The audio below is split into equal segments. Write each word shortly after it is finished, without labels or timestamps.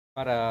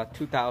Got a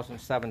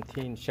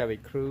 2017 Chevy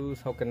Cruze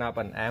hooking up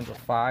an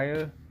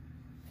amplifier.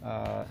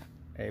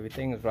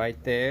 Everything is right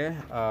there.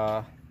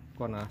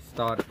 Gonna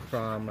start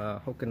from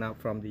hooking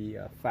up from the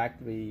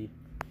factory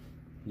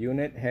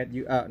unit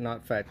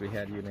not factory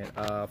head unit.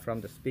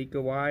 From the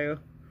speaker wire,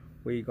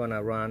 we're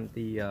gonna run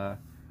the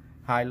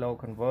high-low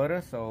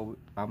converter. So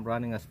I'm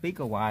running a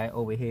speaker wire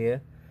over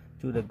here.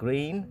 To the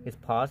green is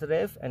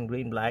positive and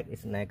green black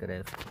is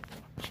negative.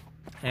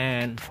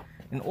 And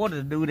in order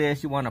to do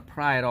this, you want to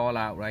pry it all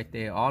out right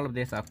there. All of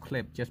this are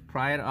clipped. Just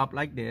pry it up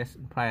like this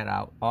and pry it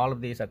out. All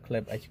of these are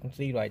clipped, as you can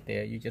see right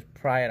there. You just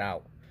pry it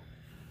out.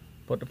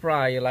 Put the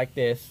prier like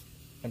this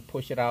and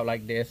push it out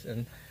like this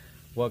and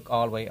work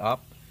all the way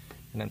up.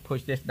 And then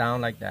push this down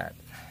like that.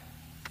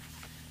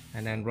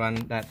 And then run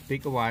that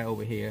speaker wire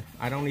over here.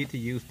 I don't need to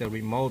use the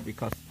remote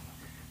because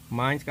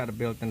mine's got a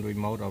built-in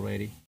remote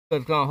already.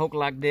 It's gonna hook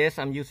like this.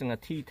 I'm using a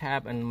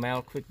T-tap and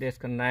male quick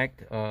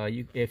disconnect.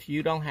 If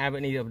you don't have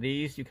any of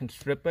these, you can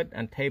strip it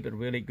and tape it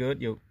really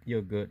good.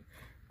 You're good.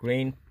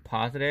 Green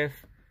positive,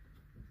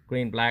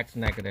 green black's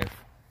negative.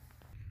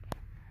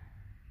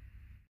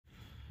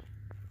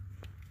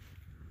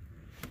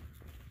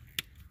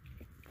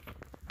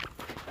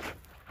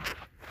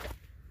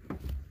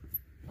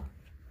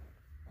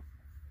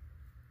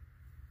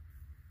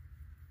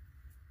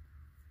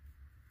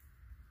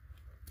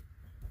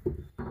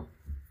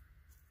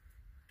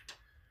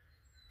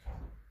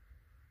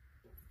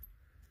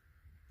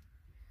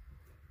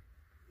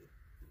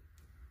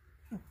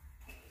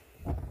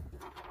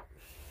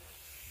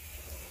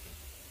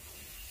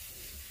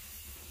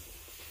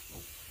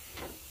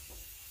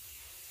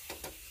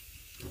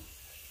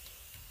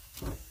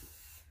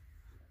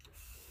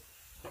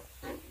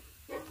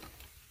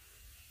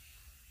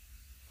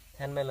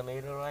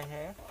 $10mm right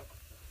here.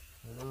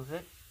 Lose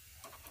it.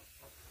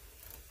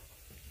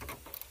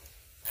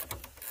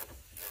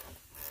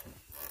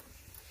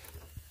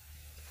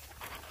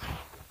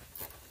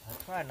 I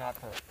try not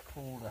to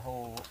pull the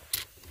whole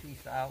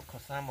piece out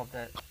because some of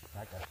that,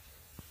 like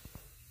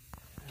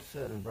a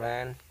certain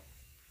brand,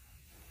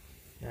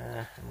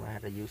 yeah, I might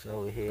have to use it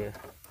over here.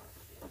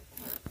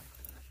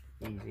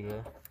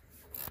 Easier.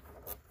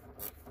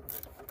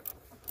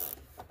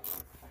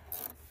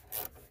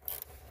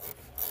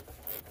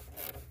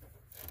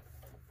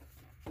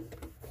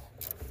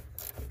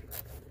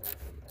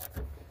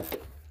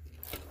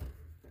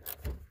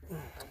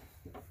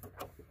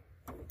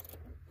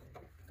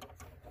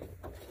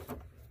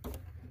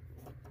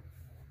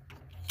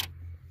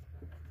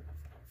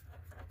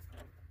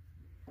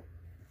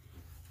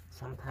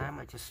 Sometimes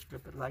I just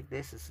strip it like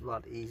this. It's a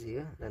lot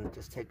easier than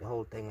just take the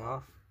whole thing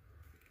off.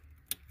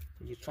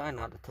 So you try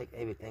not to take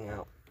everything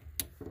out.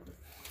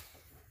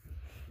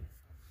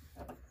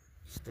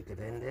 Stick it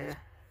in there,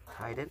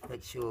 hide it,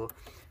 make sure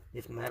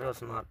this metal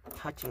is not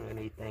touching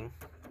anything.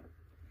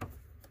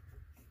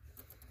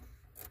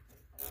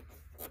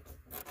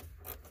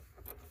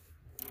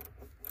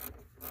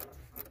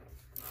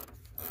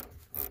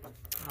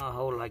 I'll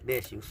hold like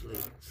this usually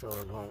so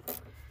it won't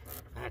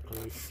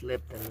actually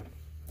slip and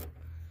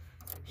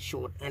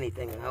short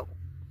anything out.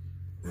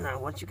 Now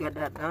once you get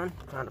that done,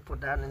 trying to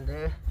put that in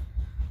there,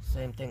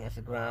 same thing as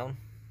the ground.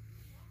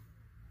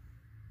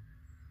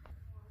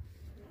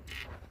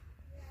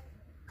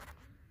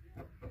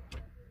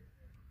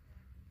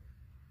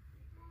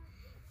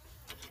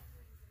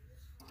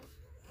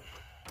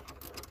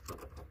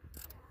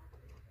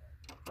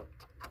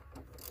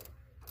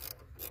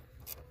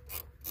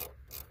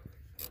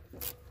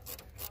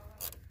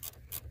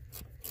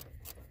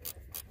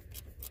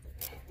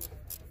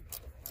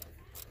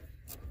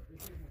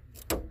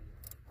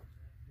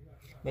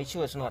 Make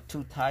sure it's not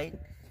too tight,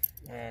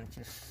 and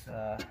just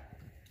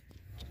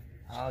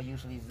I'll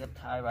usually zip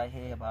tie right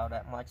here about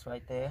that much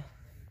right there,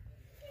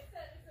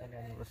 and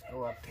then let's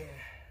go up here.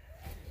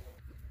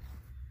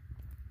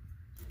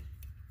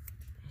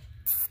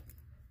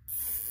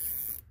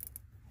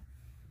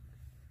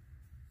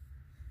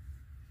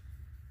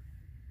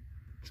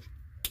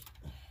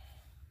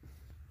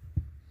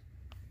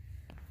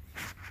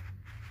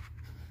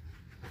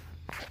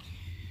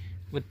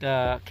 With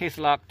the case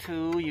lock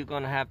 2, you're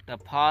gonna have the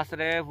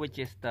positive, which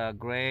is the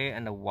gray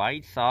and the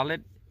white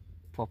solid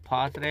for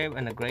positive,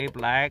 and the gray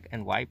black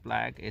and white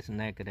black is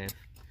negative.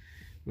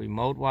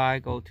 Remote wire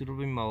go to the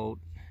remote,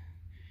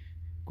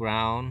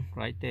 ground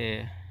right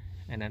there,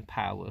 and then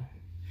power.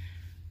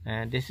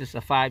 And this is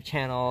a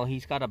 5-channel.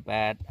 He's got a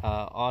bad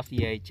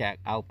RCA jack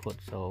output,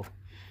 so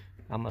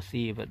I'm gonna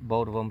see if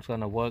both of them's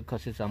gonna work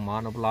because it's a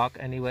monoblock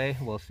anyway.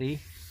 We'll see.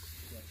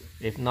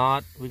 If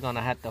not, we're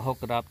gonna have to hook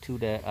it up to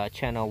the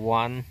channel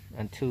 1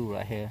 and 2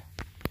 right here.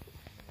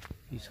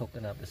 He's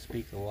hooking up the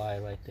speaker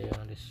wire right there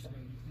on this.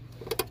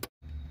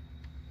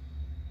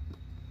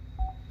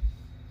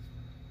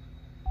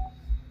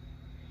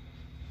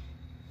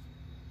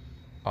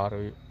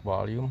 Audio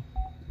volume.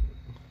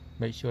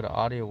 Make sure the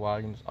audio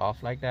volume is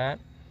off like that.